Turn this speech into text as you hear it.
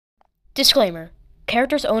Disclaimer.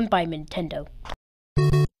 Characters owned by Nintendo.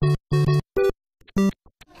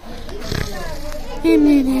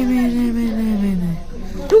 Wake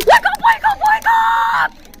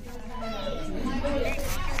up!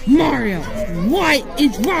 Mario, what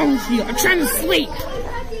is wrong with you? I'm trying to sleep.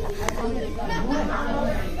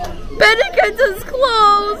 Bennigan's is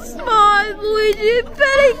closed, Mom, Luigi.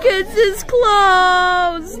 Bennigan's is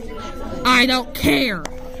closed. I don't care.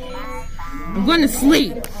 I'm going to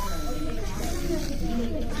sleep.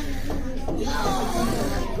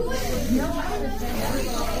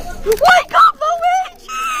 Wake up,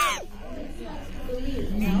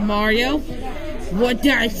 Luigi! Mario, what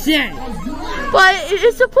did I say? But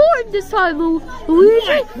it's important this time, Luigi.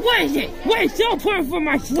 What is it? What is so important for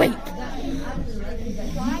my sleep?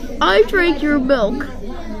 I drank your milk.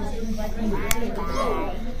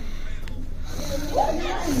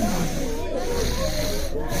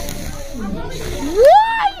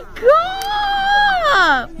 Wake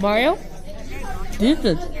up! Mario, this is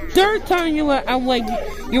the third time you're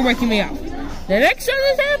waking me up. The next time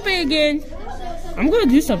this happens again, I'm gonna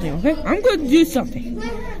do something, okay? I'm gonna do something.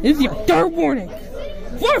 This is your third warning.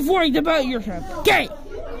 Fourth warning about yourself. Okay.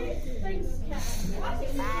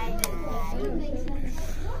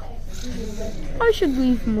 I should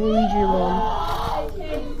leave Luigi alone.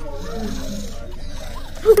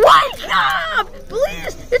 Wake up!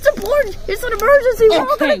 Please! It's important! It's an emergency! We're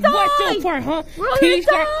all gonna die! What's so important, huh? We're all gonna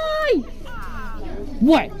die!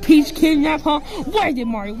 What? Peach kidnapped, huh? What is it,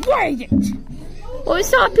 Mario? What is it? Well,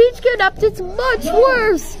 it's not Peach kidnapped, it's much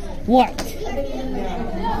worse! What?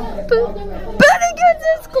 Bennigan's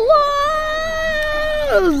is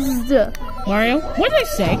closed! Mario, what did I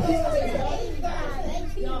say?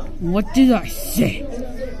 What did I say?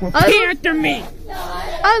 Repeat after me!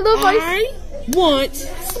 I want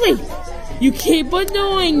sleep! You keep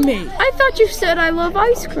annoying me! I thought you said I love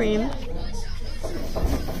ice cream.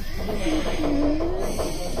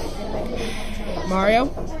 Mario?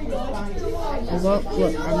 Well,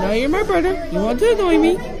 look, I know you're my brother. You want to annoy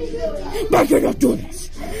me? But you're not doing this!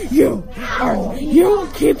 You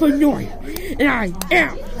keep annoying! And I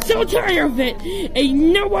am so tired of it! And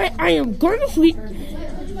you know what? I am going to sleep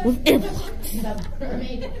with earplugs.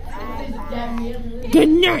 Good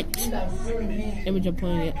night! Image of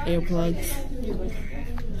playing earplugs.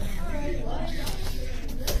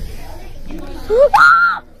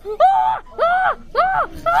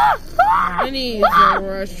 I need the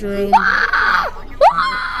restroom.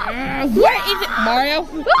 What is it? Mario?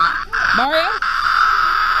 Mario?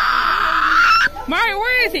 Mario,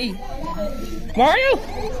 where is he? Mario?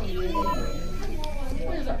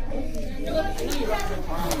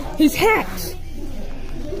 His hat!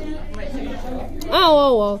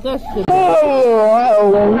 Oh, well, that's good.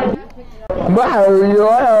 Mario!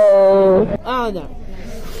 Oh, no.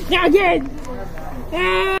 Now again!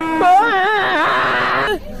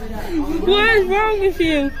 What is wrong with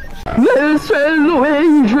you? Listen,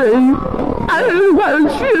 Luigi, I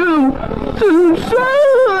want you to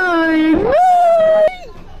save me!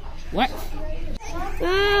 What?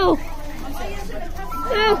 Ow!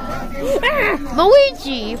 Ow! Ah!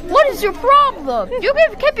 Luigi, what is your problem? You've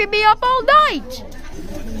been keeping me up all night.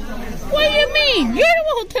 What do you mean? You're the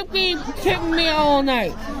one who kept me all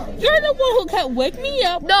night. You're the one who kept waking me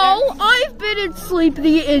up. No, I've been asleep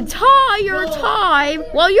the entire time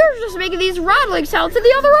while you're just making these rattling sounds in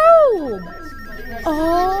the other room.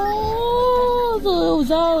 Oh, so it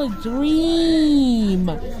was all a dream.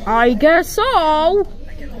 I guess so.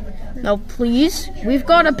 Now, please, we've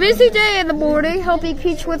got a busy day in the morning helping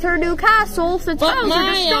Peach with her new castle since Bowser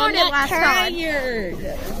just started last time.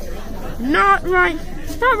 Not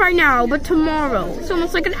right now, but tomorrow. It's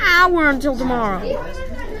almost like an hour until tomorrow.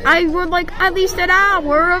 I would like at least an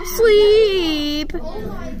hour of sleep.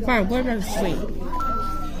 Fine, we're going to sleep.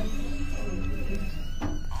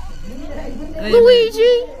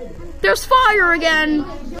 Luigi, there's fire again.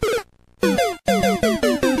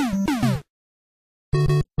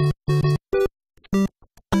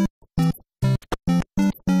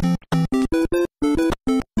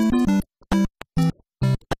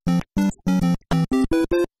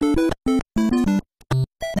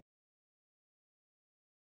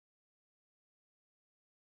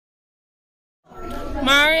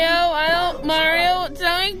 Mario,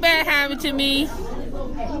 something bad happened to me.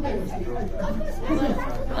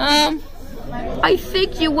 I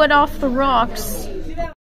think you went off the rocks.